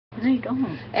No, you don't.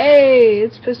 Hey,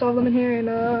 it's Pissed Off Lemon here, and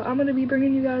I'm gonna be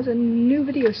bringing you guys a new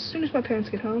video as soon as my parents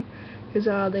get home, because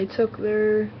they took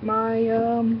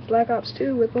my Black Ops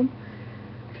 2 with them,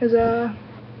 because I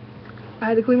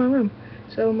had to clean my room.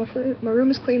 So my room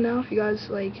is clean now. If you guys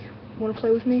want to play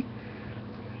with me,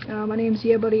 my name's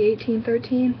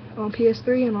YeahBuddy1813 on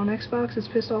PS3, and on Xbox it's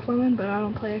Pissed Off Lemon, but I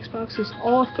don't play Xbox because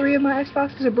all 3 of my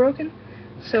Xboxes are broken.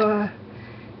 So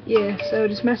yeah, so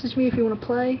just message me if you want to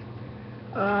play.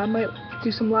 I might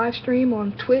do some live stream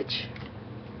on Twitch.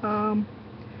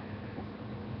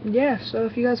 Yeah, so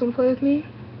if you guys want to play with me,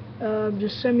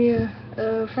 just send me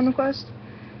a friend request.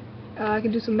 I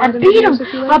can do some Madden videos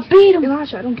if you like. I beat him!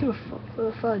 Elisha, I don't give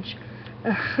a fudge.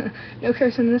 No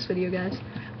cursing in this video, guys.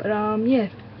 But yeah.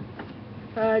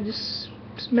 Just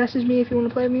message me if you want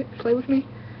to play with me.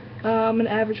 I'm an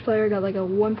average player, got like a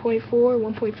 1.4,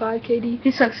 1.5 KD.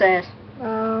 He sucks ass.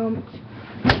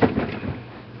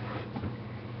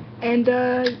 And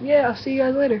yeah, I'll see you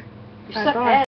guys later. You Alright, suck bye. ass.